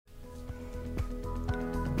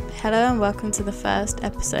Hello and welcome to the first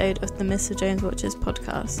episode of the Mr. Jones Watches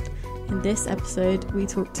podcast. In this episode, we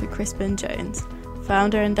talk to Crispin Jones,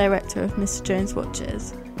 founder and director of Mr. Jones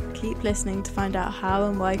Watches. Keep listening to find out how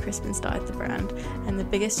and why Crispin started the brand and the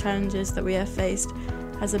biggest challenges that we have faced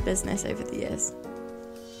as a business over the years.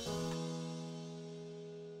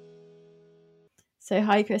 So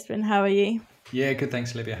hi Crispin, how are you? Yeah, good,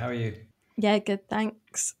 thanks Olivia. How are you? Yeah, good,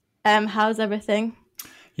 thanks. How's everything?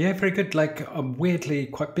 Yeah, very good. I'm weirdly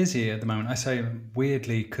quite busy at the moment. I say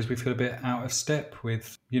weirdly because we feel a bit out of step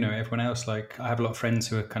with, everyone else. Like I have a lot of friends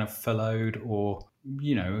who are kind of furloughed or,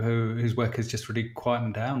 whose work is just really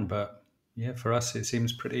quieting down. But yeah, for us, it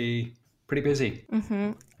seems pretty busy.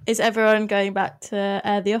 Mm-hmm. Is everyone going back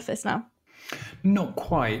to the office now? Not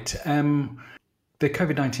quite. The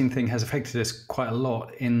COVID-19 thing has affected us quite a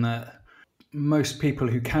lot in that most people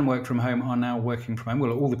who can work from home are now working from home.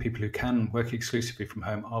 Well, all the people who can work exclusively from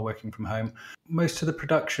home are working from home. Most of the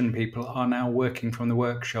production people are now working from the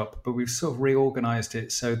workshop, but we've sort of reorganized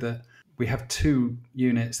it so that we have 2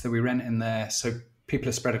 units that we rent in there. So people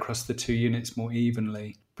are spread across the 2 units more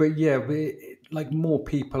evenly. But yeah, more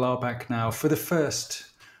people are back now. For the first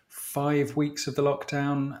 5 weeks of the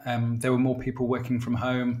lockdown, there were more people working from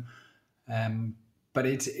home. But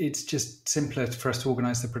it's just simpler for us to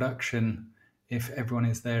organize the production if everyone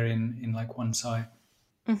is there in like one site.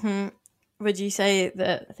 Mm-hmm. Would you say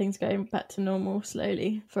that things are going back to normal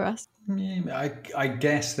slowly for us? Yeah, I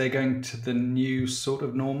guess they're going to the new sort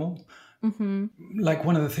of normal. Mm-hmm. Like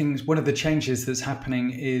one of the changes that's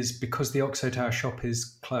happening is because the Oxo Tower shop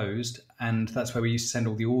is closed, and that's where we used to send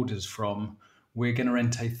all the orders from, we're going to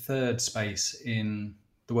rent a third space in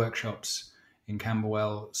the workshops in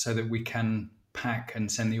Camberwell so that we can pack and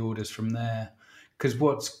send the orders from there. Because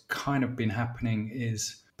what's kind of been happening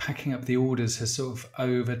is packing up the orders has sort of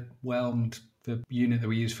overwhelmed the unit that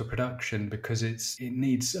we use for production because it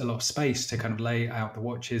needs a lot of space to kind of lay out the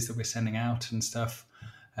watches that we're sending out and stuff.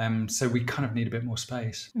 So we kind of need a bit more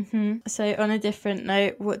space. Mm-hmm. So on a different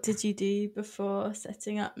note, what did you do before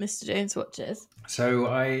setting up Mr. Jones Watches? So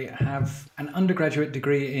I have an undergraduate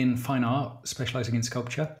degree in fine art, specialising in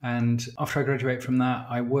sculpture. And after I graduated from that,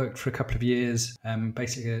 I worked for a couple of years,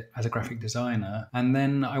 basically as a graphic designer. And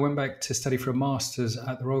then I went back to study for a master's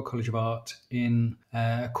at the Royal College of Art in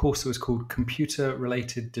a course that was called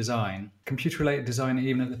Computer-Related Design. Computer-Related Design,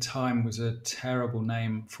 even at the time, was a terrible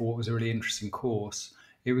name for what was a really interesting course.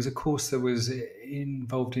 It was a course that was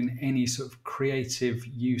involved in any sort of creative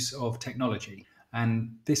use of technology.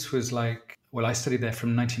 And this was I studied there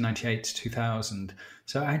from 1998 to 2000.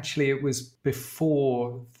 So actually it was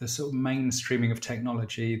before the sort of mainstreaming of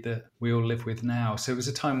technology that we all live with now. So it was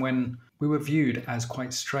a time when we were viewed as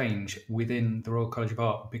quite strange within the Royal College of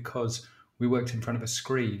Art because we worked in front of a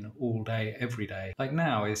screen all day, every day. Like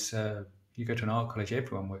now is... you go to an art college,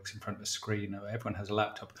 everyone works in front of a screen, or everyone has a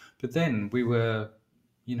laptop. But then we were...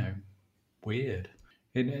 weird.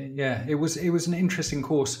 It was an interesting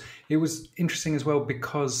course. It was interesting as well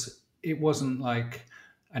because it wasn't like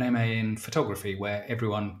an MA in photography where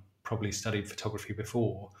everyone probably studied photography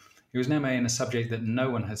before. It was an MA in a subject that no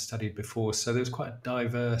one had studied before. So there was quite a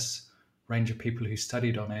diverse range of people who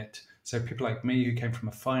studied on it. So people like me who came from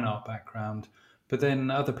a fine art background, but then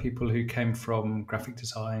other people who came from graphic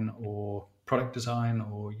design or product design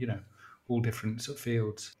or, all different sort of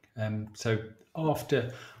fields. So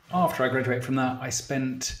after I graduated from that, I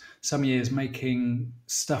spent some years making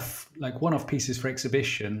stuff like one-off pieces for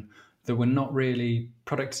exhibition that were not really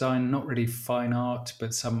product design, not really fine art,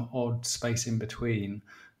 but some odd space in between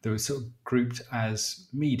that was sort of grouped as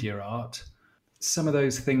media art. Some of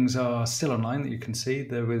those things are still online that you can see.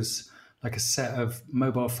 There was like a set of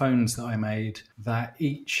mobile phones that I made that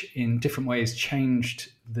each in different ways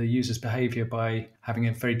changed the user's behavior by having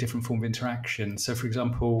a very different form of interaction. So for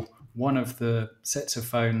example, one of the sets of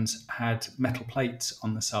phones had metal plates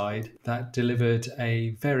on the side that delivered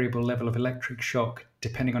a variable level of electric shock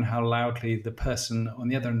depending on how loudly the person on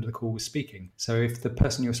the other end of the call was speaking. So if the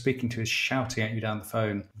person you're speaking to is shouting at you down the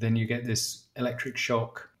phone, then you get this electric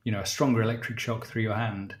shock, a stronger electric shock through your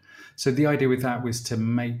hand. So the idea with that was to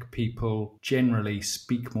make people generally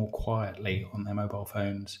speak more quietly on their mobile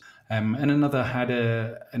phones. And another had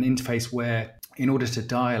an interface where in order to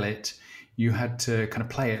dial it, you had to kind of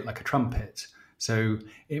play it like a trumpet. So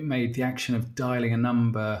it made the action of dialing a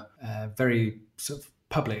number very sort of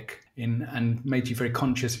public and made you very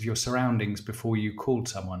conscious of your surroundings before you called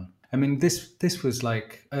someone. I mean, this was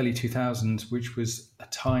like early 2000s, which was a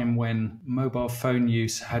time when mobile phone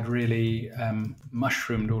use had really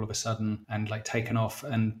mushroomed all of a sudden and like taken off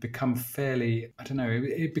and become fairly,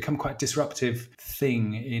 it become quite a disruptive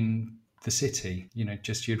thing in the city.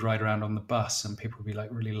 Just you'd ride around on the bus and people would be like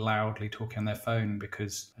really loudly talking on their phone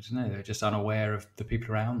because, I don't know, they're just unaware of the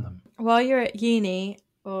people around them. While you're at uni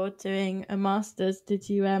or doing a master's, did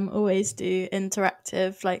you always do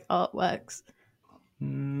interactive like artworks?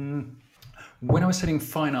 When I was studying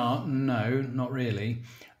fine art, no, not really.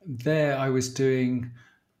 There I was doing,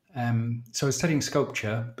 so I was studying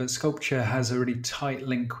sculpture, but sculpture has a really tight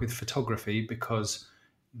link with photography because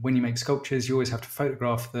when you make sculptures, you always have to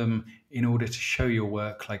photograph them in order to show your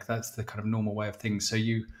work. Like that's the kind of normal way of things. So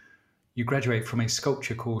you graduate from a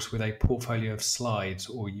sculpture course with a portfolio of slides,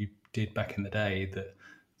 or you did back in the day, that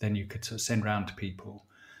then you could sort of send around to people.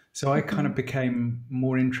 So I kind of became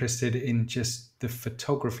more interested in just the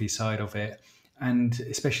photography side of it, and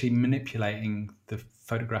especially manipulating the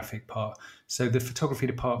photographic part. So the photography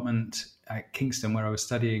department at Kingston, where I was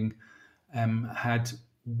studying, had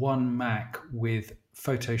one Mac with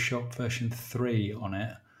Photoshop version 3 on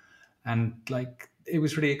it. And like, it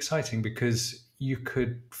was really exciting because you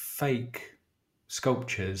could fake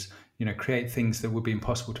sculptures, create things that would be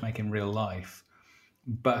impossible to make in real life,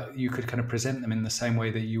 but you could kind of present them in the same way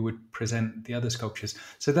that you would present the other sculptures.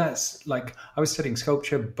 So that's like, I was studying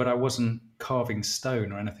sculpture, but I wasn't carving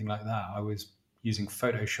stone or anything like that. I was using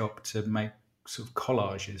Photoshop to make sort of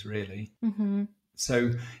collages, really. Mm-hmm.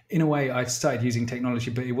 So in a way, I started using technology,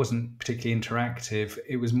 but it wasn't particularly interactive.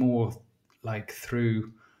 It was more like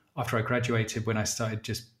after I graduated, when I started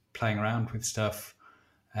just playing around with stuff.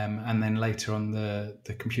 And then later on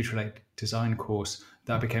the computer-related design course,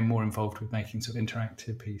 that I became more involved with making sort of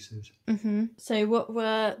interactive pieces. Mm-hmm. So what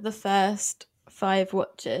were the first 5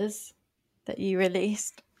 watches that you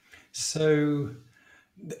released? So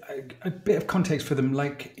a bit of context for them.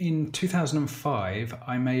 Like in 2005,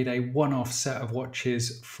 I made a one-off set of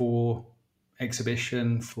watches for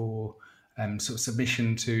exhibition, for sort of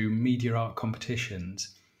submission to media art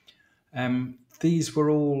competitions. These were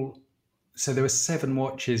all... So there were 7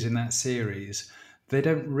 watches in that series. They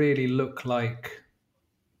don't really look like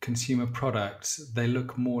consumer products. They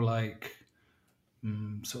look more like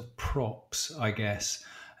sort of props, I guess.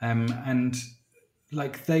 And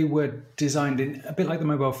like they were designed in a bit like the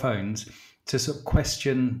mobile phones to sort of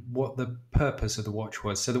question what the purpose of the watch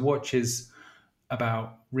was. So the watch is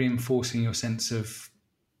about reinforcing your sense of,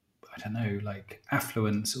 I don't know, like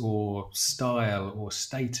affluence or style or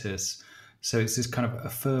status. So it's this kind of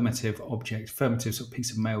affirmative sort of piece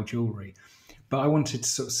of male jewelry. But I wanted to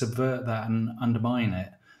sort of subvert that and undermine it.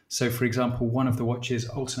 So, for example, one of the watches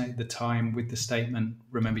alternated the time with the statement,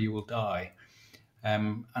 "Remember you will die."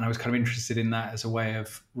 And I was kind of interested in that as a way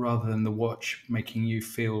of, rather than the watch making you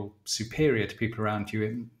feel superior to people around you,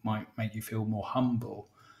 it might make you feel more humble.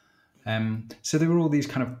 So there were all these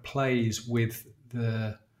kind of plays with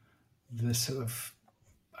the sort of,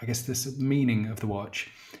 I guess, the sort of meaning of the watch.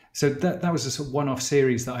 So that was a sort of one-off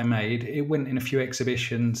series that I made. It went in a few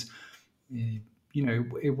exhibitions.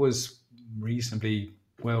 It was reasonably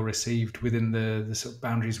well received within the sort of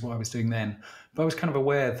boundaries of what I was doing then. But I was kind of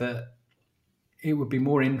aware that it would be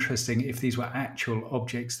more interesting if these were actual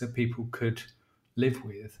objects that people could live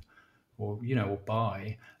with or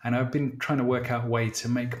buy. And I've been trying to work out a way to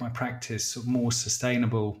make my practice sort of more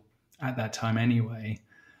sustainable at that time anyway.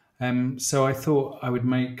 So I thought I would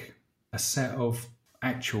make a set of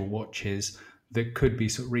actual watches that could be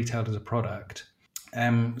sort of retailed as a product.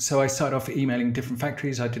 So I started off emailing different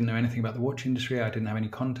factories. I didn't know anything about the watch industry. I didn't have any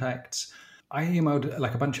contacts. I emailed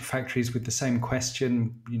like a bunch of factories with the same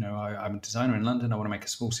question. I'm a designer in London. I want to make a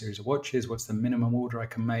small series of watches. What's the minimum order I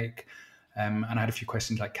can make? And I had a few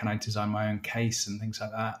questions like, can I design my own case and things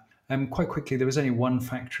like that? Quite quickly, there was only one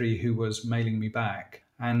factory who was mailing me back.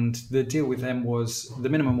 And the deal with them was the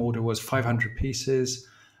minimum order was 500 pieces.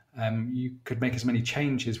 You could make as many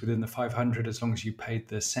changes within the 500 as long as you paid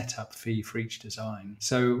the setup fee for each design.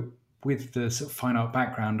 So with the sort of fine art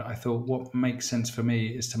background, I thought what makes sense for me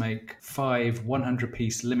is to make 5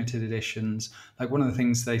 100-piece limited editions. Like one of the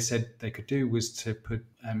things they said they could do was to put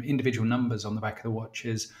individual numbers on the back of the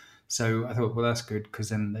watches. So I thought, well, that's good because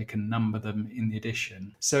then they can number them in the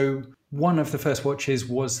edition. So one of the first watches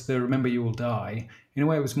was the Remember You Will Die. In a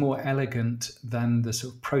way, it was more elegant than the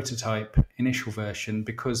sort of prototype initial version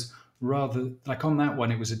because rather, like on that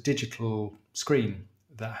one, it was a digital screen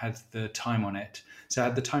that had the time on it. So it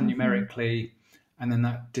had the time numerically, and then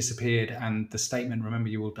that disappeared, and the statement "Remember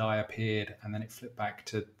You Will Die" appeared, and then it flipped back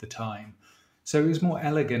to the time. So it was more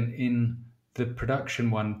elegant in the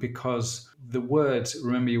production one because the words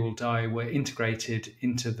 "Remember You Will Die" were integrated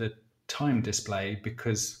into the time display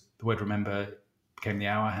because the word "remember" became the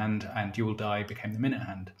hour hand and "You Will Die" became the minute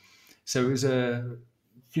hand. So it was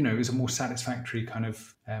a more satisfactory kind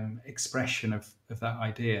of expression of that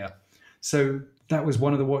idea. So that was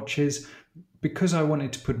one of the watches. Because I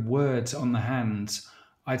wanted to put words on the hands,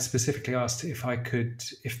 I'd specifically asked if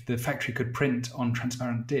the factory could print on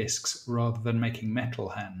transparent discs rather than making metal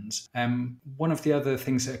hands. One of the other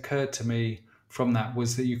things that occurred to me from that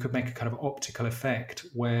was that you could make a kind of optical effect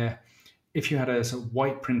where if you had a sort of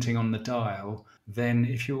white printing on the dial, then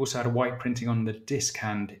if you also had a white printing on the disc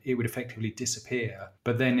hand, it would effectively disappear.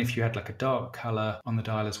 But then if you had like a dark color on the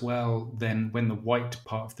dial as well, then when the white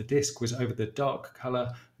part of the disc was over the dark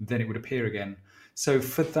color, then it would appear again. So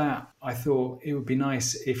for that, I thought it would be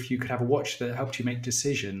nice if you could have a watch that helped you make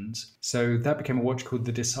decisions. So that became a watch called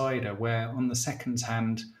the Decider, where on the seconds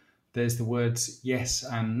hand, there's the words yes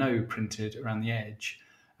and no printed around the edge.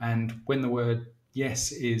 And when the word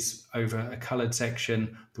yes is over a coloured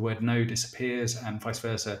section, the word no disappears and vice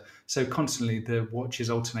versa. So constantly the watch is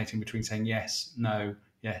alternating between saying yes, no,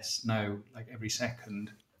 like every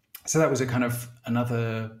second. So that was a kind of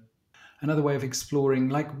another way of exploring,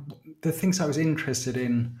 like the things I was interested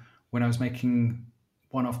in when I was making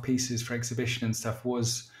one-off pieces for exhibition and stuff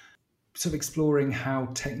was sort of exploring how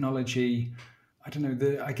technology, I don't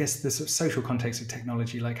know, I guess the sort of social context of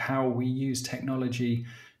technology, like how we use technology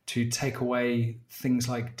to take away things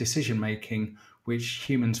like decision making, which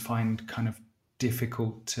humans find kind of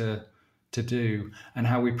difficult to do, and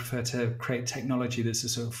how we prefer to create technology that's a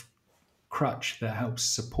sort of crutch that helps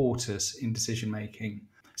support us in decision making.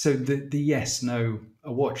 So the yes, no,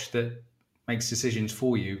 a watch that makes decisions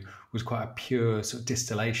for you was quite a pure sort of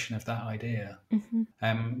distillation of that idea.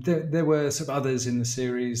 Mm-hmm. There were sort of others in the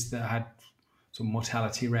series that had sort of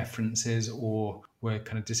mortality references or were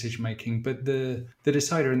kind of decision making, but the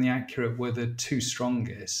Decider and the Accurate were the two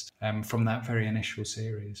strongest from that very initial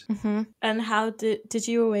series. Mm-hmm. And how did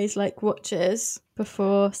you always like watches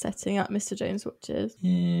before setting up Mr. Jones Watches?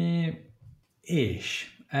 Yeah, ish.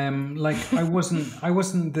 Like I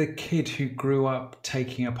wasn't the kid who grew up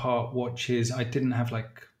taking apart watches. I didn't have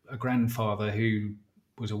like a grandfather who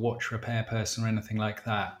was a watch repair person or anything like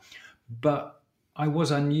that. But I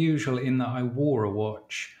was unusual in that I wore a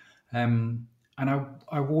watch. And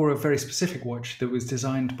I wore a very specific watch that was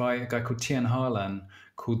designed by a guy called Tian Harlan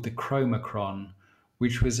called the Chromachron,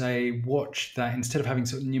 which was a watch that instead of having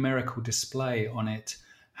sort of numerical display on it,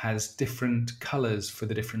 has different colors for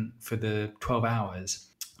the 12 hours.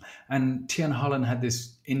 And Tian Harlan had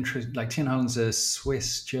this interest, like Tian Harlan's a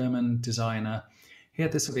Swiss-German designer. He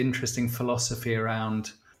had this sort of interesting philosophy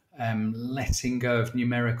around letting go of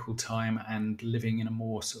numerical time and living in a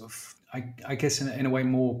more sort of, I guess in a way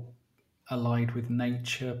more allied with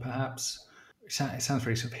nature, perhaps. It sounds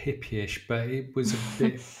very sort of hippie-ish, but it was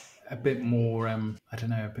a bit more, I don't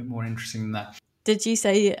know, a bit more interesting than that. Did you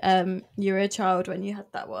say you were a child when you had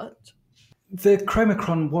that watch? The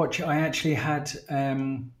Chromachron watch, I actually had,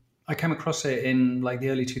 I came across it in like the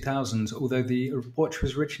early 2000s, although the watch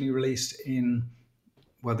was originally released in,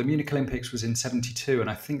 well, the Munich Olympics was in 72, and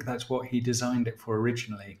I think that's what he designed it for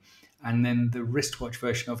originally. And then the wristwatch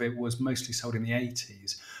version of it was mostly sold in the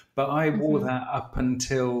 80s. But I wore that up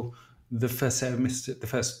until the first set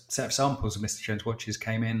of samples of Mr. Jones watches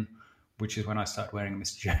came in, which is when I started wearing a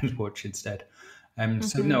Mr. Jones watch instead.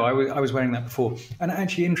 So no, I was wearing that before. And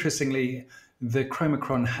actually, interestingly, the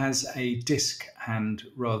Chromachron has a disc hand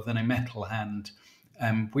rather than a metal hand,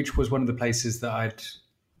 which was one of the places that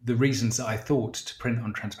the reasons that I thought to print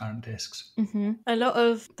on transparent discs. Mm-hmm. A lot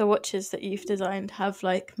of the watches that you've designed have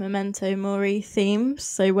like Memento Mori themes.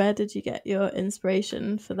 So where did you get your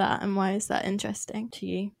inspiration for that, and why is that interesting to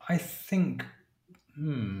you? I think,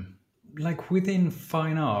 like within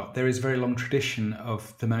fine art, there is a very long tradition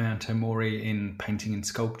of the Memento Mori in painting and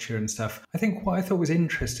sculpture and stuff. I think what I thought was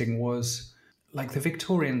interesting was like the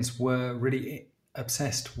Victorians were really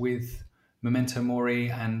obsessed with Memento Mori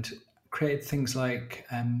and created things like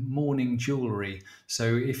mourning jewellery.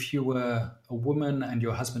 So if you were a woman and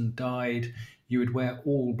your husband died, you would wear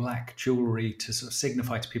all black jewellery to sort of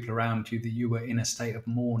signify to people around you that you were in a state of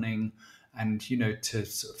mourning, and, you know, to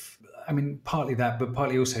sort of, I mean, partly that, but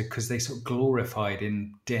partly also because they sort of glorified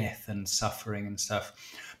in death and suffering and stuff.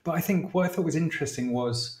 But I think what I thought was interesting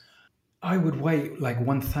was I would wait like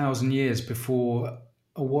 1,000 years before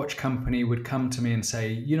a watch company would come to me and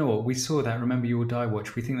say, you know what, we saw that Remember You Will Die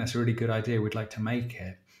watch. We think that's a really good idea. We'd like to make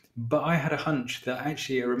it. But I had a hunch that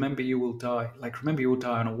actually a Remember You Will Die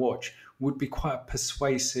on a watch would be quite a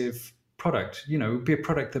persuasive product. You know, it would be a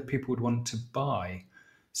product that people would want to buy.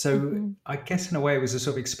 So I guess in a way it was a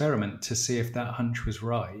sort of experiment to see if that hunch was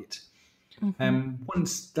right.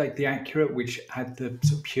 Once like the Accurate, which had the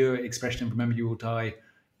sort of pure expression of Remember You Will Die,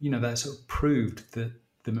 you know, that sort of proved that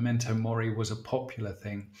the Memento Mori was a popular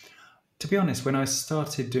thing. To be honest, when I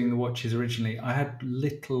started doing the watches originally, I had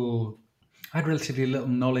little I had relatively little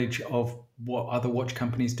knowledge of what other watch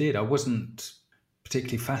companies did. I wasn't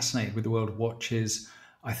particularly fascinated with the world of watches.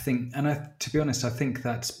 I think, to be honest, I think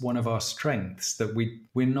that's one of our strengths, that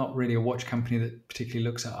we're not really a watch company that particularly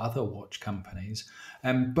looks at other watch companies.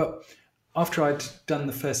 But after I'd done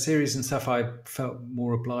the first series and stuff, I felt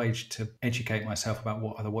more obliged to educate myself about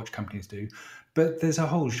what other watch companies do. But there's a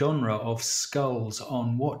whole genre of skulls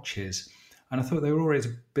on watches. And I thought they were always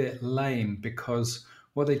a bit lame, because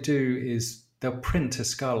what they do is they'll print a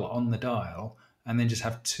skull on the dial and then just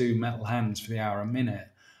have two metal hands for the hour and minute.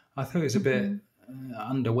 I thought it was a bit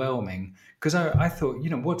underwhelming, because I thought,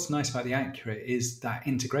 what's nice about the Accurate is that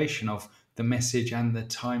integration of the message and the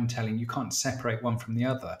time telling. You can't separate one from the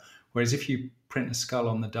other. Whereas if you print a skull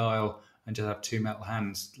on the dial and just have two metal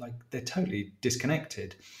hands, like, they're totally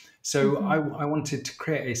disconnected. So I wanted to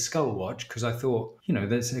create a skull watch, because I thought,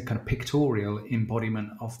 there's a kind of pictorial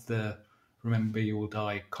embodiment of the Remember You Will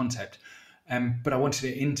Die concept. But I wanted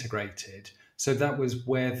it integrated. So that was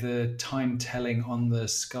where the time telling on the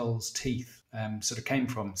skull's teeth sort of came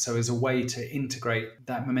from. So as a way to integrate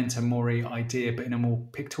that memento mori idea, but in a more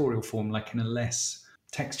pictorial form, like in a less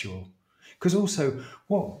textual. Because also,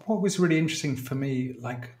 what was really interesting for me,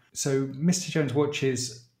 so Mr. Jones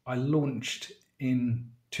Watches, I launched in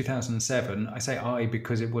 2007. I say I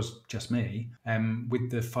because it was just me, with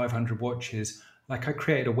the 500 watches. I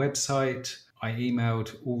created a website. I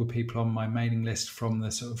emailed all the people on my mailing list from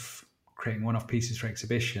the sort of creating one-off pieces for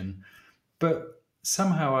exhibition. But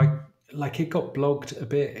somehow it got blogged a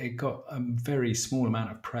bit. It got a very small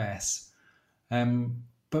amount of press.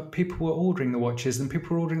 But people were ordering the watches, and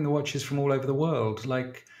people were ordering the watches from all over the world.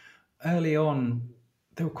 Early on,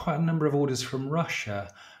 there were quite a number of orders from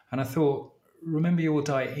Russia. And I thought, Remember You Will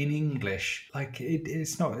Die in English,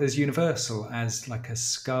 it's not as universal as a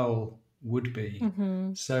skull would be.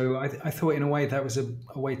 Mm-hmm. So I thought, in a way, that was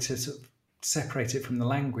a way to sort of separate it from the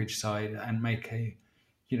language side and make a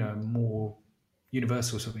more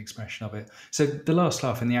universal sort of expression of it. So The Last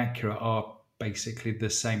Laugh and the Accurate are basically the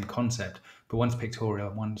same concept, but one's pictorial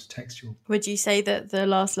and one's textual. Would you say that The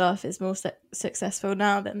Last Laugh is more successful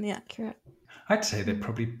now than the Accurate? I'd say they're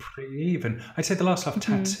probably pretty even. I'd say The Last Laugh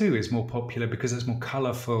Tattoo is more popular because it's more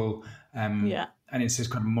colourful, and it's this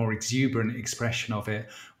kind of more exuberant expression of it.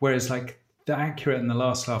 Whereas the Accurate and The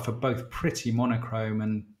Last Laugh are both pretty monochrome.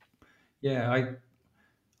 And I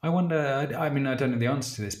wonder, I mean, I don't know the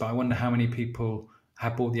answer to this, but I wonder how many people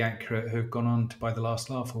have bought the Accurate who have gone on to buy The Last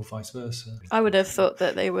Laugh, or vice versa. I would have thought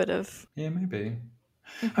that they would have. Yeah, maybe.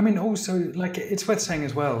 I mean, also, it's worth saying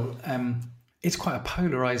as well, it's quite a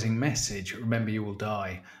polarizing message, Remember You Will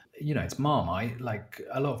Die. It's Marmite.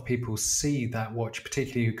 A lot of people see that watch,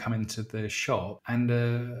 particularly who come into the shop, and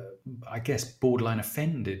I guess borderline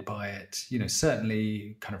offended by it.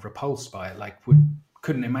 Certainly kind of repulsed by it.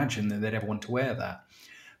 Couldn't imagine that they'd ever want to wear that.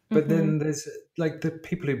 But then there's the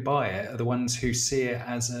people who buy it are the ones who see it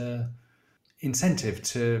as a incentive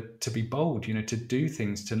to be bold, to do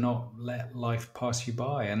things, to not let life pass you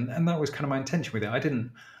by. And that was kind of my intention with it. I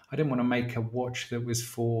didn't want to make a watch that was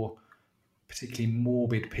for particularly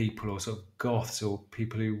morbid people or sort of goths or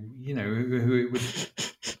people who, who it would,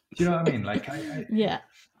 do you know what I mean?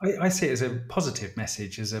 I see it as a positive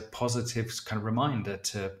message, as a positive kind of reminder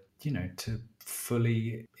to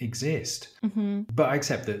fully exist. But I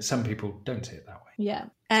accept that some people don't see it that way. Yeah.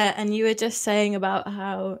 And you were just saying about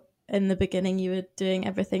how in the beginning you were doing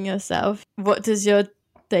everything yourself. What does your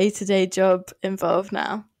day-to-day job involve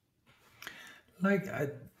now?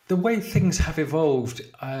 The way things have evolved,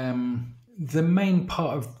 the main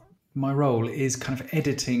part of my role is kind of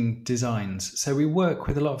editing designs. So we work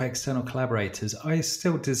with a lot of external collaborators. I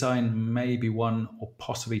still design maybe one or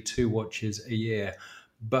possibly two watches a year.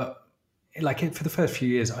 But for the first few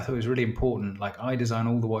years, I thought it was really important. I design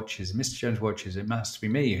all the watches, Mr. Jones watches. It must be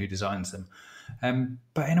me who designs them.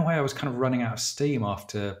 But in a way, I was kind of running out of steam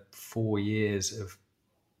after 4 years of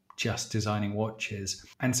just designing watches.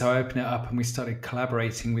 And so I opened it up and we started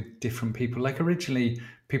collaborating with different people. Originally,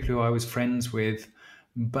 people who I was friends with.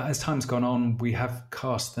 But as time's gone on, we have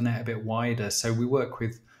cast the net a bit wider. So we work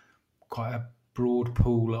with quite a broad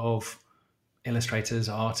pool of illustrators,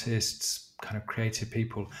 artists, kind of creative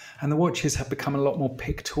people. And the watches have become a lot more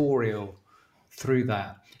pictorial through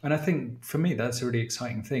that. And I think for me, that's a really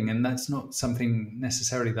exciting thing. And that's not something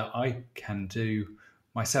necessarily that I can do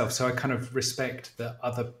myself. So I kind of respect that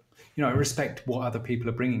I respect what other people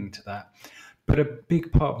are bringing to that. But a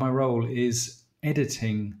big part of my role is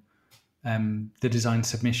editing the design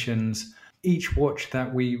submissions. Each watch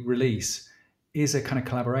that we release is a kind of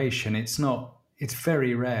collaboration. It's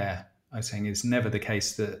very rare. I was saying it's never the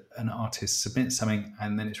case that an artist submits something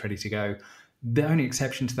and then it's ready to go. The only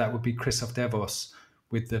exception to that would be Christoph Devos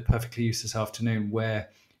with the Perfectly Useless Afternoon, where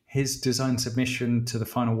his design submission to the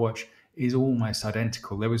final watch is almost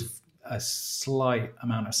identical. There was a slight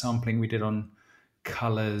amount of sampling we did on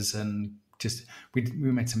colors, and just we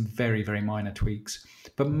made some very, very minor tweaks.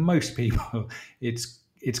 But most people,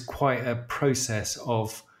 it's quite a process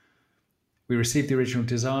of, we receive the original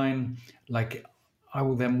design, like I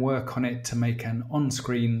will then work on it to make an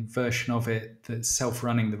on-screen version of it that's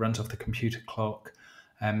self-running, that runs off the computer clock,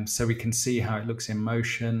 so we can see how it looks in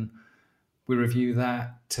motion. We review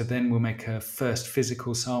that, to then we'll make a first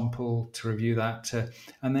physical sample to review that,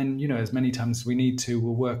 and then, you know, as many times as we need to,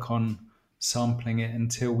 we'll work on sampling it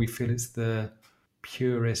until we feel it's the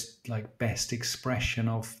purest, like best expression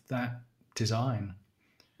of that design.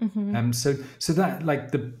 So that,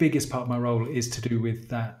 like, the biggest part of my role is to do with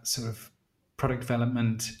that sort of product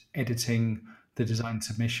development, editing the design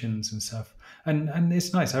submissions and stuff, and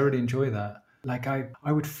it's nice. I really enjoy that. Like I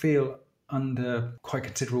would feel under quite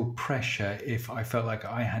considerable pressure if I felt like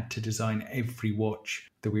I had to design every watch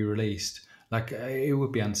that we released. Like, it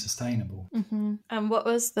would be unsustainable. And what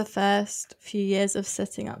was the first few years of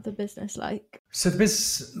setting up the business like? So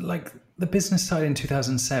the business started in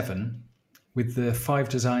 2007 with the 5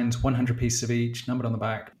 designs, 100 pieces of each, numbered on the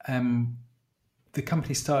back. The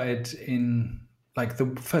company started in, like, the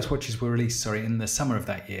first watches were released, in the summer of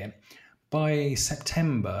that year. By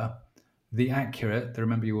September, the Accurate, the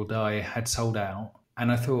Remember You Will Die, had sold out.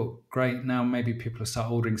 And I thought, great, now maybe people will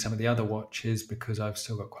start ordering some of the other watches because I've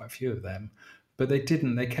still got quite a few of them. But they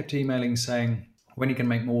didn't. They kept emailing saying, when are you going to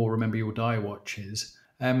make more Remember You Will Die watches?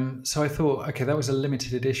 So I thought, okay, that was a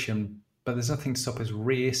limited edition, but there's nothing to stop us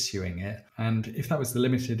reissuing it. And if that was the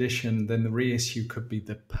limited edition, then the reissue could be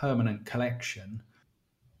the permanent collection.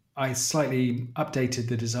 I slightly updated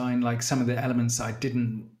the design, like some of the elements I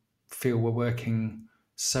didn't feel were working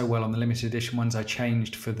so well on the limited edition ones, I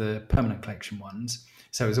changed for the permanent collection ones.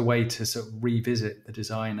 So it was a way to sort of revisit the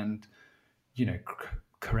design and, you know,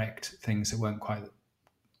 correct things that weren't quite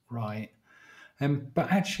right.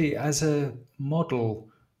 But actually, as a model,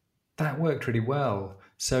 that worked really well.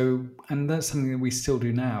 So, and that's something that we still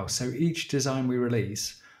do now. So each design we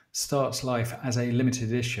release starts life as a limited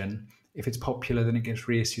edition. If it's popular, then it gets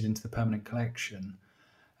reissued into the permanent collection.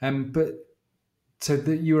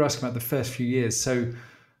 You were asking about the first few years. So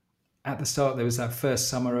at the start, there was that first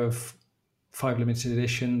summer of 5 limited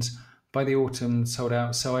editions. By the autumn, sold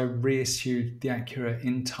out. So I reissued the Accurate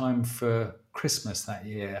in time for Christmas that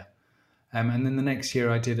year. And then the next year,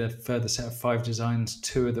 I did a further set of 5 designs.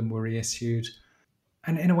 2 of them were reissued.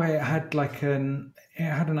 And in a way, it had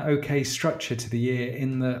an okay structure to the year,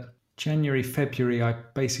 in that January, February, I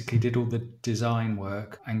basically did all the design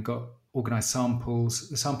work and got organised samples.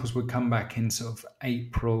 The samples would come back in sort of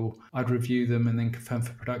April. I'd review them and then confirm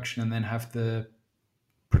for production, and then have the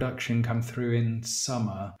production come through in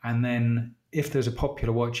summer. And then if there's a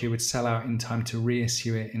popular watch, it would sell out in time to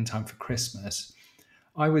reissue it in time for Christmas.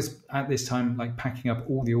 I was at this time like packing up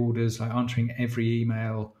all the orders, like answering every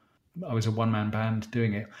email. I was a one-man band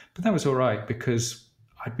doing it, but that was all right because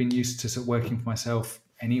I'd been used to sort of working for myself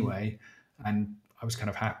anyway, and I was kind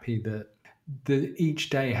of happy that each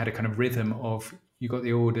day had a kind of rhythm of, you got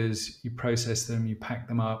the orders, you process them, you pack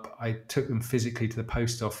them up. I took them physically to the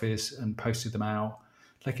post office and posted them out.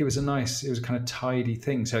 Like, it was a kind of tidy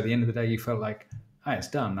thing. So at the end of the day, you felt like, it's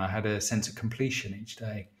done. I had a sense of completion each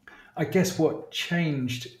day. I guess what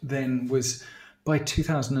changed then was, by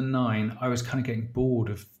 2009, I was kind of getting bored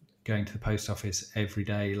of going to the post office every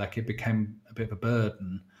day. Like, it became a bit of a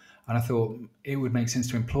burden. And I thought it would make sense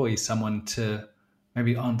to employ someone to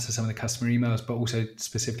maybe answer some of the customer emails, but also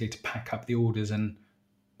specifically to pack up the orders and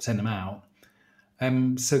send them out.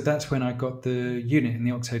 So that's when I got the unit in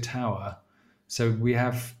the Oxo Tower. So we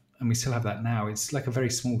have, and we still have that now, it's like a very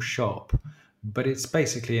small shop, but it's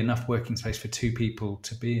basically enough working space for 2 people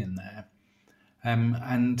to be in there.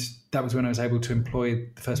 And that was when I was able to employ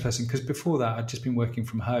the first person, because before that I'd just been working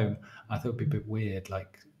from home. I thought it'd be a bit weird,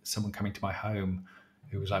 like someone coming to my home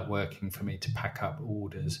who was like working for me to pack up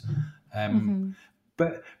orders.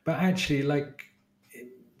 But actually, like,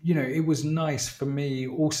 you know, it was nice for me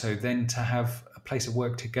also then to have a place of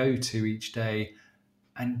work to go to each day,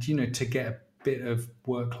 and, you know, to get a bit of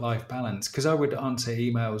work-life balance, because I would answer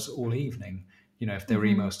emails all evening, you know, if there were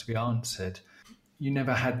emails to be answered. You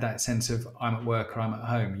never had that sense of I'm at work or I'm at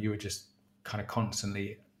home. You were just kind of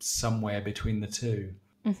constantly somewhere between the two.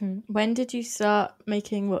 When did you start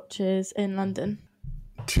making watches in London?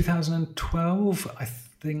 2012, I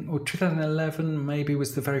think, or 2011 maybe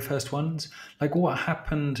was the very first ones. Like, what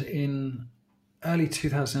happened in early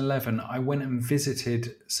 2011, I went and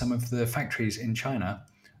visited some of the factories in China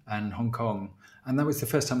and Hong Kong. And that was the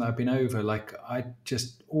first time that I'd been over. Like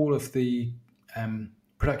all of the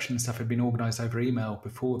production stuff had been organised over email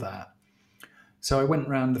before that. So I went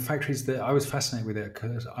around the factories that I was fascinated with it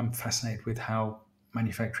because I'm fascinated with how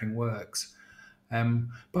manufacturing works.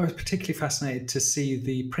 But I was particularly fascinated to see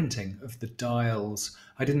the printing of the dials.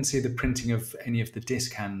 I didn't see the printing of any of the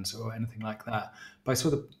disc hands or anything like that, but I saw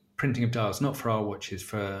the printing of dials, not for our watches,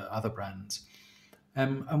 for other brands.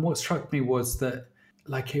 And what struck me was that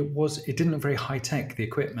it didn't look very high tech, the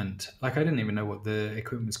equipment. Like I didn't even know what the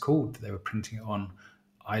equipment was called that they were printing it on.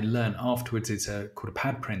 I learned afterwards it's called a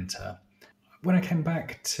pad printer. When I came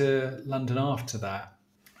back to London after that,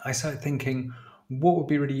 I started thinking, what would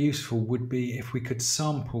be really useful would be if we could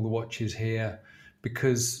sample the watches here,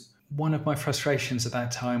 because one of my frustrations at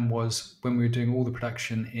that time was when we were doing all the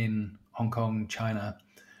production in Hong Kong, China,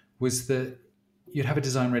 was that you'd have a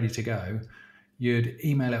design ready to go, you'd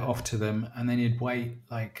email it off to them, and then you'd wait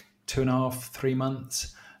like 2.5, 3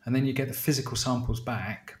 months, and then you get the physical samples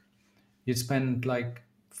back. You'd spend like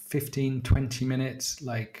 15, 20 minutes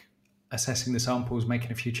like assessing the samples,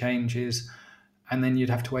 making a few changes, and then you'd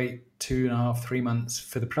have to wait 2.5, 3 months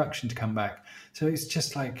for the production to come back. So it's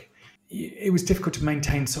just like, it was difficult to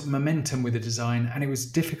maintain sort of momentum with the design, and it was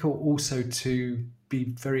difficult also to be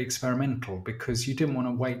very experimental because you didn't want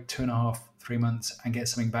to wait 2.5, 3 months and get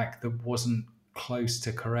something back that wasn't close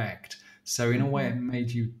to correct. So in a way, it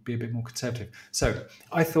made you be a bit more conservative. So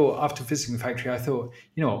I thought, after visiting the factory, I thought,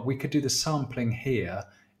 you know what, we could do the sampling here.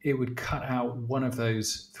 It would cut out one of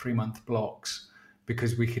those 3-month blocks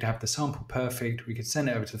because we could have the sample perfect. We could send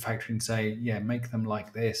it over to the factory and say, yeah, make them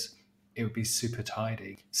like this. It would be super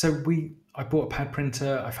tidy. So I bought a pad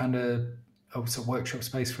printer. I found a workshop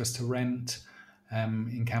space for us to rent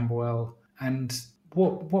in Camberwell. And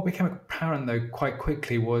what became apparent, though, quite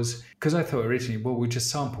quickly was, because I thought originally, well, we'll just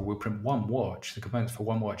sample, we'll print one watch, the components for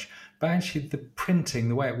one watch. But actually, the printing,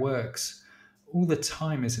 the way it works, all the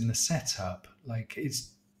time is in the setup. Like,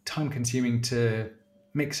 it's time-consuming to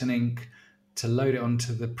mix an ink, to load it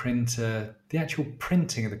onto the printer. The actual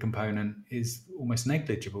printing of the component is almost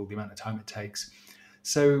negligible, the amount of time it takes.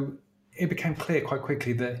 So it became clear quite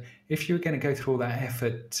quickly that if you were going to go through all that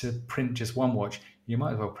effort to print just one watch, you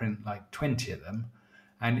might as well print like 20 of them.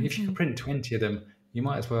 And if you could print 20 of them, you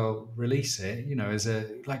might as well release it, you know,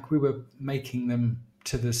 like we were making them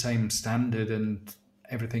to the same standard and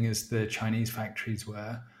everything as the Chinese factories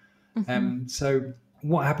were. So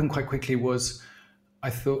what happened quite quickly was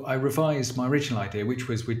I revised my original idea, which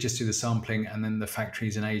was we'd just do the sampling and then the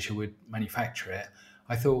factories in Asia would manufacture it.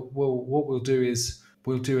 I thought, well, what we'll do is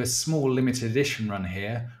we'll do a small limited edition run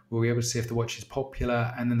here. We'll be able to see if the watch is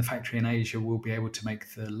popular, and then the factory in Asia will be able to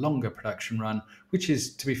make the longer production run, which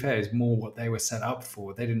is, to be fair, is more what they were set up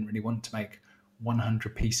for. They didn't really want to make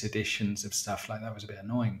 100-piece editions of stuff. Like, that was a bit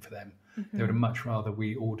annoying for them. They would have much rather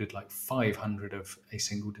we ordered like 500 of a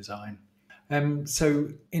single design. So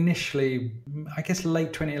initially, I guess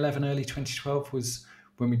late 2011, early 2012 was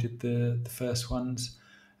when we did the first ones.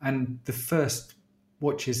 And the first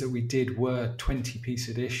watches that we did were 20-piece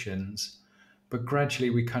editions, but gradually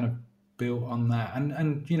we kind of built on that.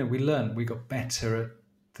 And you know, we got better at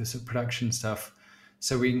the sort of production stuff.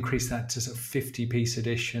 So we increased that to sort of 50-piece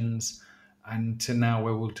editions, and to now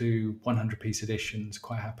where we'll do 100-piece editions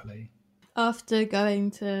quite happily. After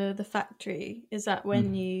going to the factory, is that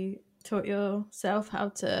when you taught yourself how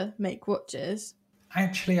to make watches?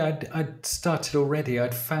 Actually, I'd started already.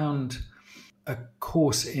 I'd found a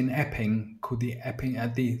course in Epping called the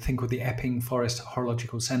Epping Forest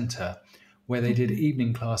Horological Centre, where they did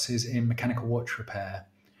evening classes in mechanical watch repair.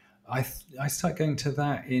 I started going to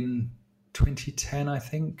that in 2010, I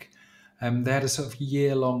think. They had a sort of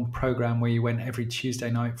year-long program where you went every Tuesday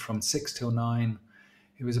night from 6 till 9.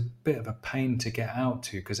 It was a bit of a pain to get out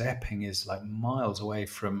to because Epping is like miles away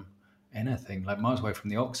from anything, like miles away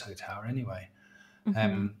from the Oxo Tower anyway.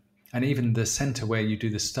 And even the centre where you do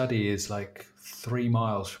the study is like 3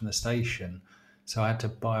 miles from the station. So I had to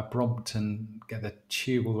buy a Brompton, get the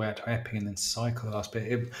tube all the way out to Epping and then cycle the last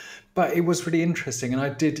bit. But it was really interesting, and I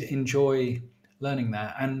did enjoy learning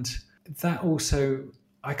that. And that also,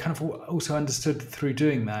 I kind of also understood through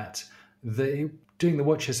doing that doing the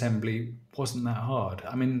watch assembly wasn't that hard.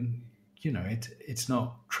 I mean, you know, it's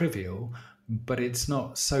not trivial, but it's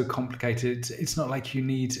not so complicated. It's not like you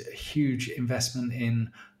need a huge investment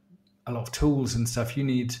in a lot of tools and stuff. You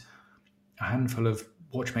need a handful of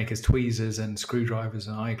watchmakers' tweezers and screwdrivers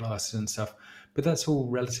and eyeglasses and stuff, but that's all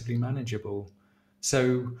relatively manageable.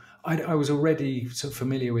 So I was already sort of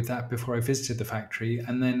familiar with that before I visited the factory,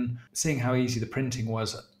 and then seeing how easy the printing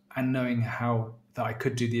was and knowing how that I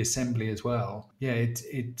could do the assembly as well, yeah,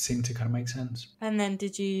 it seemed to kind of make sense. And then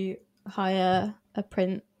did you hire a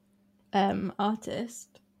print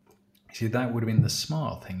artist? See, that would have been the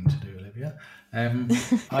smart thing to do, Olivia.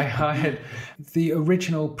 I hired the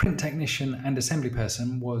original print technician and assembly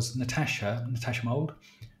person was Natasha Mould,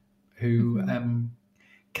 who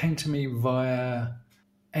came to me via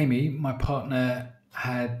Amy. My partner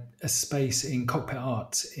had a space in Cockpit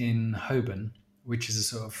Arts in Holborn, which is a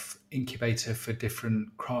sort of incubator for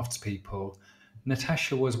different craftspeople.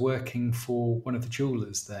 Natasha was working for one of the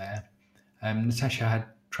jewellers there. Natasha had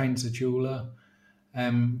trained as a jeweller,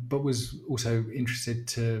 but was also interested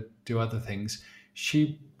to do other things.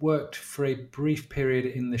 She worked for a brief period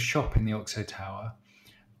in the shop in the Oxo Tower,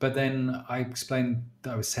 but then I explained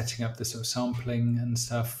that I was setting up the sort of sampling and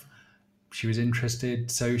stuff. She was interested,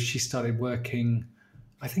 so she started working.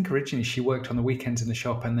 I think originally she worked on the weekends in the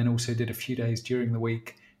shop and then also did a few days during the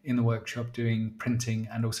week in the workshop doing printing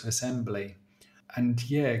and also assembly. And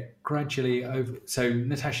yeah, gradually over. So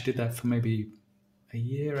Natasha did that for maybe a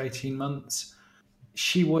year, 18 months.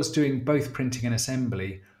 She was doing both printing and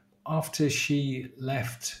assembly. After she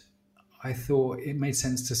left, I thought it made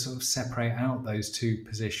sense to sort of separate out those two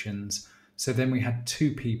positions. So then we had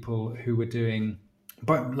two people who were doing,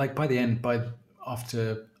 but like by the end,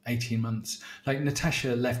 after 18 months, like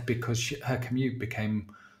Natasha left because her commute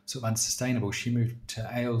became sort of unsustainable. She moved to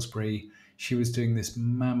Aylesbury. She was doing this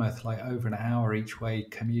mammoth, like over an hour each way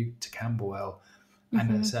commute to Camberwell.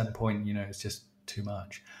 And at a certain point, it's just too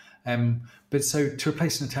much. But so to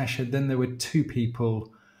replace Natasha, then there were two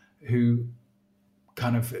people who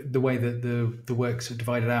kind of, the way that the works are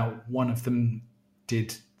divided out, one of them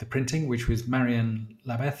did the printing, which was Marianne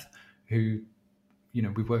Labeth, who,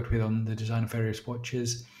 we've worked with on the design of various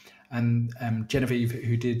watches, and Genevieve,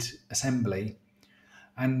 who did assembly.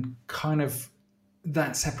 And kind of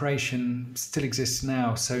that separation still exists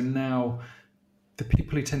now. So now the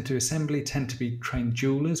people who tend to do assembly tend to be trained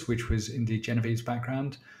jewellers, which was indeed Genevieve's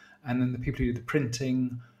background. And then the people who do the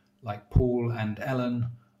printing, like Paul and Ellen,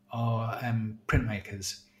 are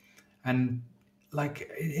printmakers. And like,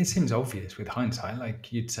 it seems obvious with hindsight,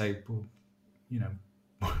 like you'd say, well,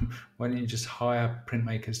 why don't you just hire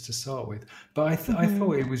printmakers to start with? But I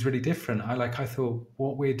thought it was really different. I thought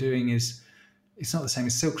what we're doing is, it's not the same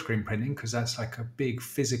as silkscreen printing, because that's like a big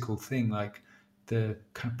physical thing. Like the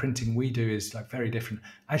kind of printing we do is like very different.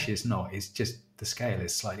 Actually, it's not. It's just the scale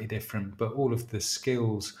is slightly different, but all of the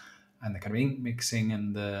skills and the kind of ink mixing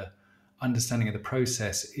and the understanding of the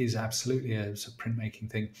process is absolutely a sort of printmaking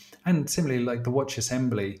thing. And similarly, like the watch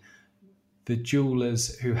assembly, the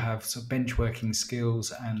jewelers who have sort of bench working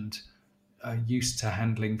skills and are used to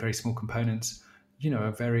handling very small components,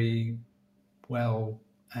 are very well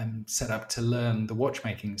set up to learn the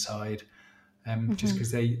watchmaking side, just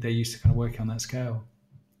because they're used to kind of working on that scale.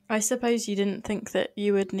 I suppose you didn't think that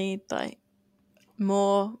you would need like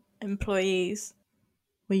more employees.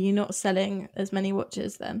 Were you not selling as many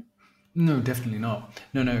watches then? No, definitely not.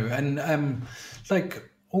 No. And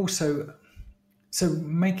also, so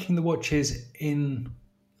making the watches in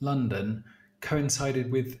London coincided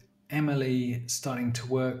with Emily starting to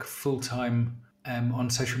work full-time on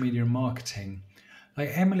social media and marketing.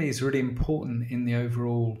 Like Emily is really important in the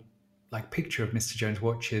overall picture of Mr. Jones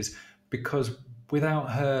Watches, because without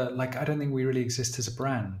her, I don't think we really exist as a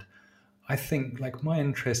brand. I think my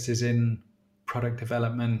interest is in product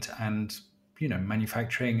development and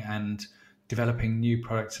manufacturing and developing new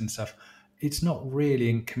products and stuff. It's not really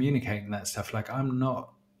in communicating that stuff. I'm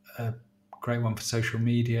not a great one for social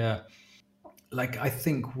media. I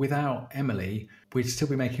think without Emily, we'd still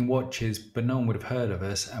be making watches, but no one would have heard of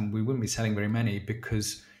us, and we wouldn't be selling very many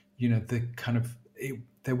because,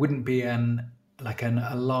 there wouldn't be an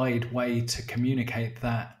allied way to communicate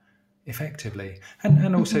that effectively.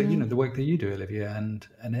 And also, the work that you do, Olivia, and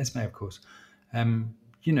Esme, of course.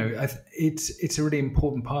 It's a really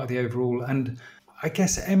important part of the overall. And I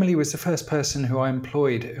guess Emily was the first person who I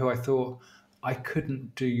employed who I thought, I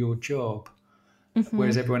couldn't do your job.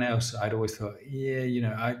 Whereas everyone else, I'd always thought,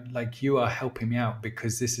 you are helping me out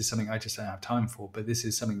because this is something I just don't have time for, but this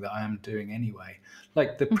is something that I am doing anyway.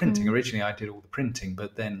 Like the printing, originally I did all the printing,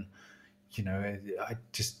 but then, I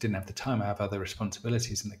just didn't have the time. I have other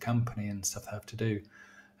responsibilities in the company and stuff I have to do.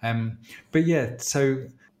 But yeah, so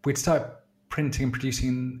we'd start printing and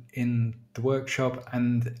producing in the workshop,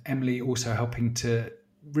 and Emily also helping to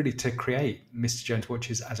create Mr. Jones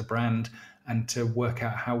Watches as a brand and to work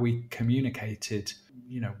out how we communicated,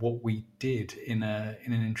 what we did in an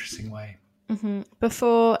interesting way.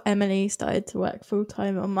 Before Emily started to work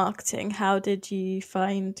full-time on marketing, how did you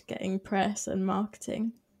find getting press and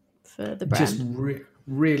marketing for the brand? Just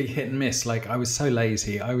really hit and miss. Like, I was so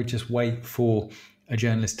lazy, I would just wait for a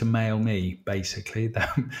journalist to mail me, basically.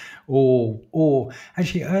 Or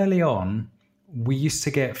actually, early on, we used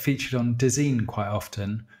to get featured on Dezeen quite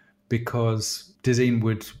often because Dezeen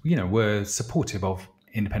were supportive of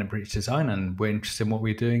independent British design and were interested in what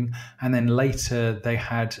we were doing. And then later they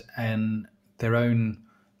had their own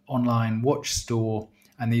online watch store,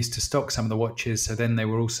 and they used to stock some of the watches. So then they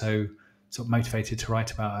were also sort of motivated to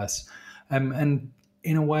write about us. And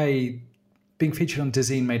in a way, being featured on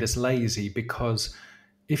Dezeen made us lazy, because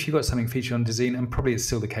if you got something featured on Dezeen, and probably it's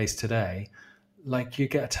still the case today, like, you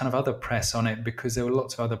get a ton of other press on it because there were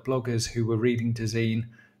lots of other bloggers who were reading Dezeen,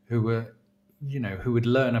 who would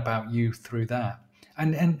learn about you through that.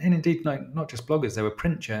 And indeed, like, not just bloggers, there were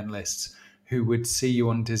print journalists who would see you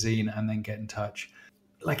on Dezeen and then get in touch.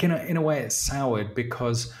 Like, in a way, it's soured,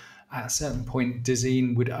 because at a certain point,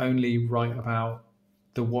 Dezeen would only write about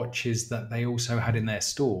the watches that they also had in their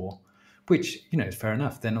store, which, is fair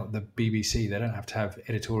enough. They're not the BBC. They don't have to have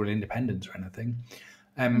editorial independence or anything.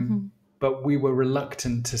 But we were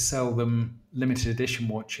reluctant to sell them limited edition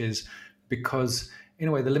watches because, in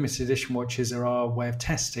a way, the limited edition watches are our way of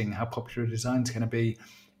testing how popular a design's going to be.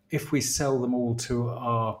 If we sell them all to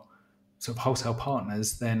our sort of wholesale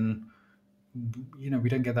partners, then, we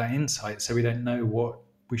don't get that insight, so we don't know what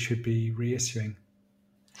we should be reissuing.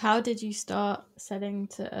 How did you start selling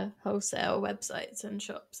to wholesale websites and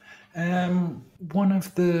shops?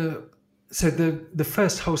 The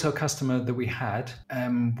first wholesale customer that we had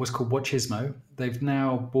was called Watchismo. They've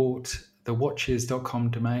now bought the watches.com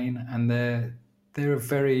domain, and they're a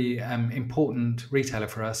very important retailer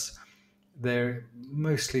for us. They're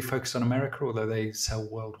mostly focused on America, although they sell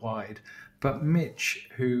worldwide. But Mitch,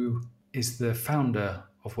 who is the founder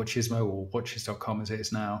of Watchismo, or watches.com as it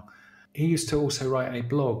is now, he used to also write a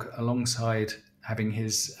blog alongside having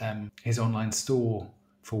his online store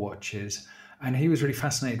for watches. And he was really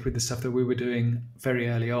fascinated with the stuff that we were doing very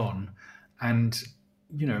early on. And,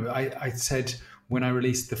 I said, when I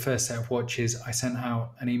released the first set of watches, I sent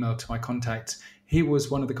out an email to my contacts. He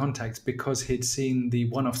was one of the contacts because he'd seen the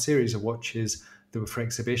one-off series of watches that were for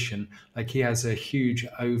exhibition. Like, he has a huge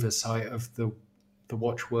oversight of the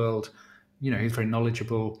watch world. He's very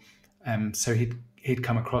knowledgeable. So he'd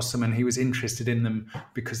come across them, and he was interested in them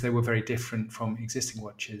because they were very different from existing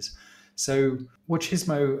watches. So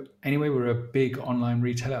Watchismo, anyway, we're a big online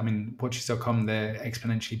retailer. I mean, watches.com, they're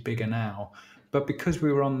exponentially bigger now. But because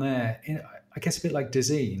we were on there, I guess a bit like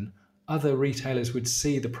Dezeen, other retailers would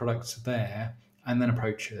see the products there and then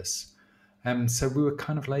approach us. So we were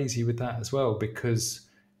kind of lazy with that as well, because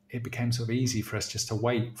it became sort of easy for us just to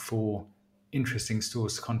wait for interesting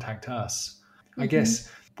stores to contact us. I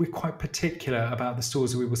guess we're quite particular about the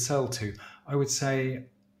stores that we will sell to. I would say,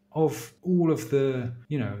 of all of the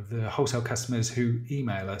wholesale customers who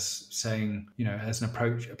email us saying, as an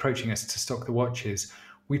approaching us to stock the watches,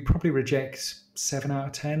 we probably reject 7 out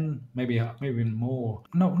of 10, maybe even more.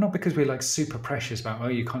 Not because we're like super precious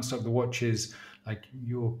about, you can't stock the watches, like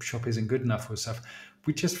your shop isn't good enough or stuff.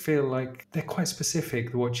 We just feel like they're quite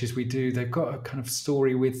specific, the watches we do. They've got a kind of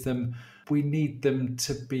story with them. We need them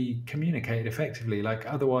to be communicated effectively.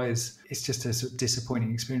 Like, otherwise it's just a sort of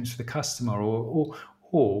disappointing experience for the customer, or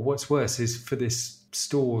what's worse is for this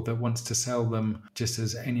store that wants to sell them just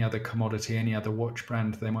as any other commodity, any other watch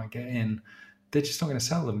brand they might get in. They're just not going to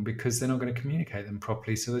sell them because they're not going to communicate them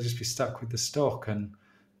properly. So they'll just be stuck with the stock, and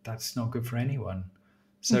that's not good for anyone.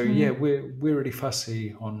 So we're really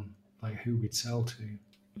fussy on like who we'd sell to.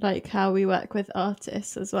 Like how we work with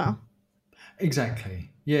artists as well. Exactly.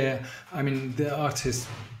 Yeah. I mean, the artists,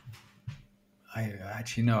 I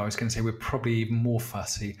was going to say we're probably even more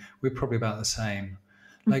fussy. We're probably about the same.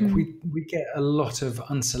 Like we get a lot of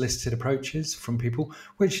unsolicited approaches from people,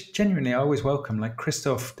 which genuinely I always welcome. Like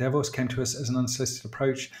Christophe Devos came to us as an unsolicited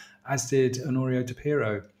approach, as did Honorio De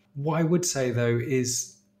Piro. What I would say though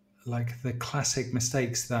is, like, the classic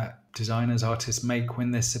mistakes that designers, artists make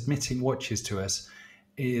when they're submitting watches to us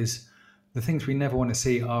is the things we never want to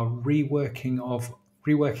see are reworkings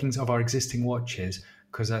of our existing watches,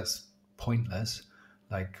 because that's pointless.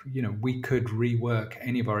 Like, we could rework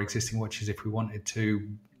any of our existing watches if we wanted to.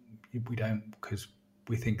 We don't, because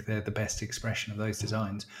we think they're the best expression of those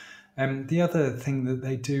designs. The other thing that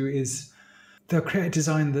they do is they'll create a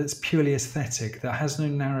design that's purely aesthetic, that has no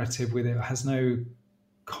narrative with it, has no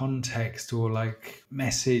context or like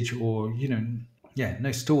message or,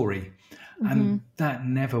 no story. And that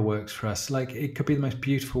never works for us. Like, it could be the most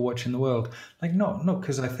beautiful watch in the world. Like, not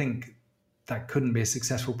because I think that couldn't be a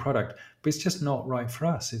successful product, but it's just not right for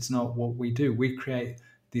us. It's not what we do. We create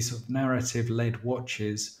these sort of narrative-led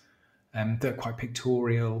watches that are quite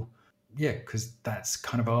pictorial. yeah, because that's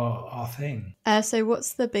kind of our thing. So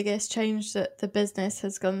what's the biggest change that the business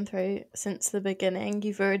has gone through since the beginning?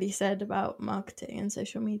 You've already said about marketing and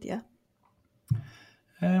social media.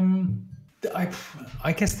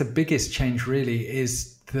 I guess the biggest change really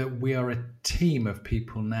is that we are a team of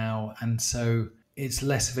people now, and so it's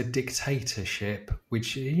less of a dictatorship,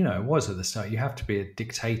 which, you know, it was at the start. You have to be a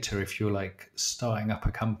dictator if you're like starting up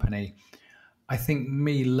a company. I think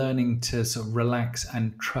me learning to sort of relax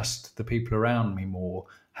and trust the people around me more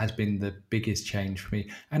has been the biggest change for me,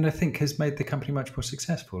 and I think has made the company much more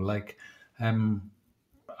successful. Like,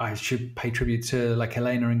 I should pay tribute to like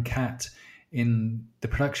Elena and Kat in the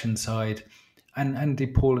production side, and Andy,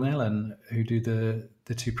 Paul, and Ellen, who do the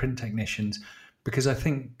two print technicians, because I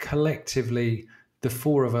think collectively the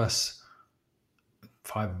five of us,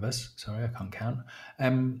 sorry, I can't count.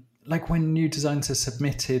 Like when new designs are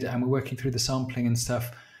submitted and we're working through the sampling and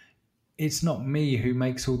stuff, it's not me who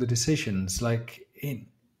makes all the decisions. Like,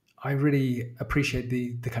 I really appreciate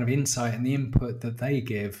the kind of insight and the input that they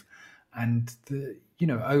give, and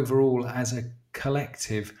overall as a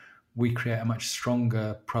collective, we create a much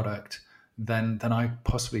stronger product than I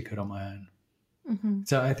possibly could on my own. Mm-hmm.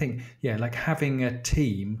 So I think, like having a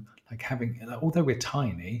team, although we're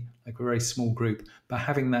tiny, like we're a very small group, but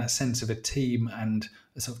having that sense of a team and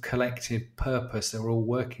a sort of collective purpose that we're all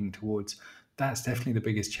working towards, that's definitely the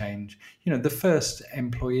biggest change. The first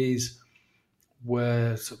employees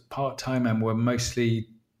were sort of part-time and were mostly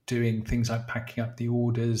doing things like packing up the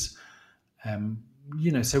orders,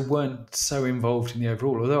 so weren't so involved in the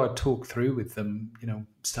overall, although I'd talk through with them,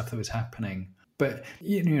 stuff that was happening. But,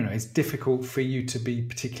 it's difficult for you to be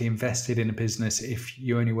particularly invested in a business if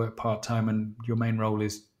you only work part-time and your main role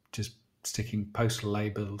is just sticking postal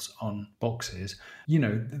labels on boxes.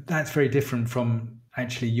 That's very different from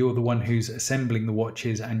actually you're the one who's assembling the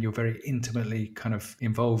watches and you're very intimately kind of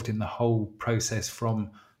involved in the whole process from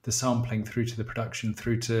the sampling through to the production,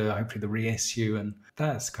 through to hopefully the reissue. And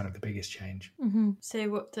that's kind of the biggest change. Mm-hmm. So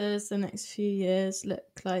what does the next few years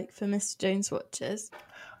look like for Mr. Jones Watches?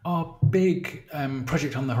 Our big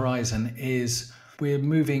project on the horizon is we're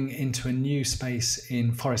moving into a new space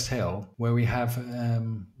in Forest Hill where we have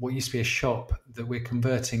what used to be a shop that we're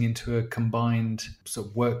converting into a combined sort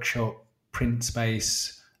of workshop, print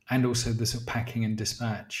space, and also the sort of packing and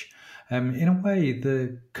dispatch. In a way,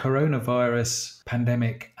 the coronavirus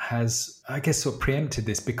pandemic has, I guess, sort of preempted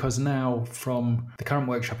this, because now from the current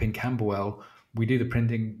workshop in Camberwell, we do the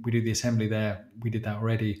printing, we do the assembly there, we did that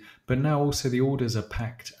already, but now also the orders are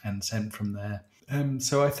packed and sent from there.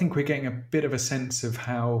 So I think we're getting a bit of a sense of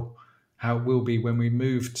how it will be when we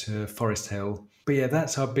move to Forest Hill. But yeah,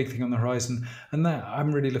 that's our big thing on the horizon, and that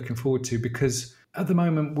I'm really looking forward to, because at the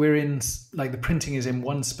moment we're in, like, the printing is in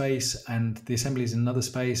one space and the assembly is in another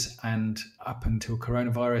space, and up until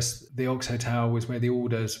coronavirus, the Oxo Tower was where the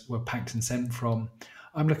orders were packed and sent from.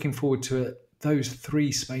 I'm looking forward to it, those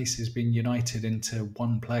three spaces being united into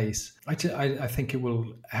one place. I think it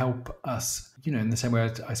will help us, in the same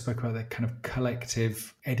way I spoke about that kind of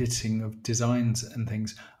collective editing of designs and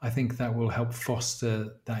things. I think that will help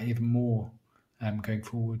foster that even more going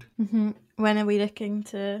forward. Mm-hmm. When are we looking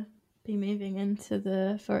to be moving into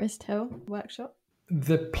the Forest Hill workshop?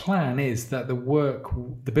 The plan is that the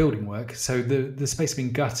building work, so the space has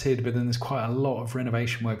been gutted, but then there's quite a lot of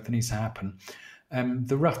renovation work that needs to happen.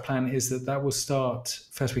 The rough plan is that will start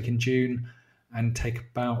first week in June and take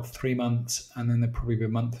about 3 months, and then there'll probably be a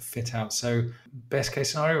month of fit out. So best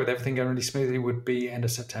case scenario, with everything going really smoothly, would be end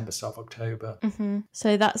of September, start of October. Mm-hmm.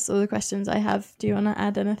 So that's all the questions I have. Do you want to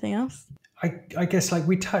add anything else? I guess, like,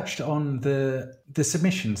 we touched on the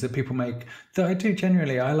submissions that people make, that I do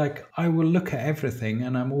generally. I will look at everything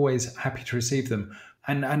and I'm always happy to receive them.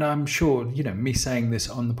 And I'm sure, me saying this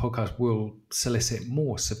on the podcast will solicit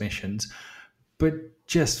more submissions. But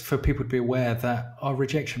just for people to be aware that our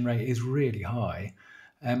rejection rate is really high,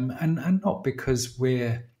 and not because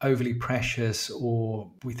we're overly precious or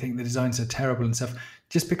we think the designs are terrible and stuff,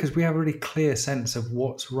 just because we have a really clear sense of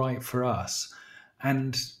what's right for us.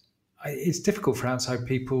 And it's difficult for outside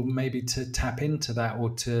people maybe to tap into that or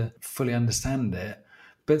to fully understand it.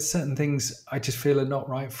 But certain things I just feel are not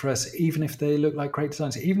right for us, even if they look like great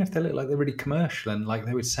designs, even if they look like they're really commercial and like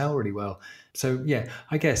they would sell really well. So yeah,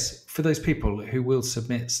 I guess for those people who will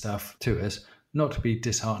submit stuff to us, not to be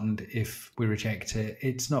disheartened if we reject it.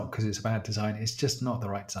 It's not because it's a bad design. It's just not the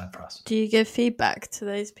right design for us. Do you give feedback to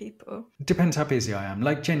those people? Depends how busy I am.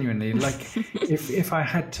 Like, genuinely, like if I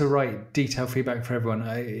had to write detailed feedback for everyone,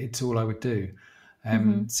 it's all I would do.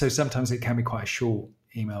 So sometimes it can be quite a short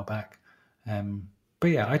email back. But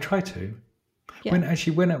yeah, I try to. Yeah.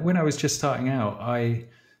 When I was just starting out, I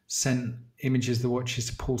sent images of the watches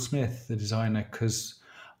to Paul Smith, the designer, because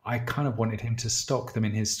I kind of wanted him to stock them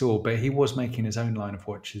in his store, but he was making his own line of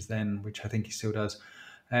watches then, which I think he still does.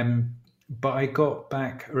 But I got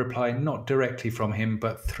back a reply, not directly from him,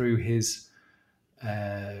 but through his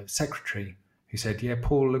secretary, who said, yeah,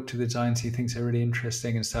 Paul looked at the designs, he thinks they're really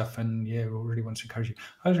interesting and stuff, and yeah, really wants to encourage you.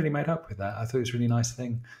 I was really made up with that. I thought it was a really nice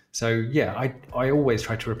thing. So yeah, I always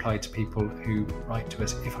try to reply to people who write to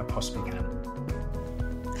us if I possibly can.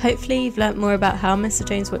 Hopefully you've learnt more about how Mr.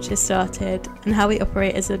 Jones Watches started and how we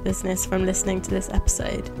operate as a business from listening to this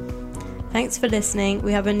episode. Thanks for listening.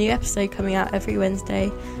 We have a new episode coming out every Wednesday,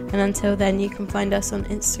 and until then you can find us on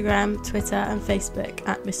Instagram, Twitter and Facebook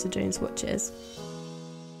at Mr. Jones Watches.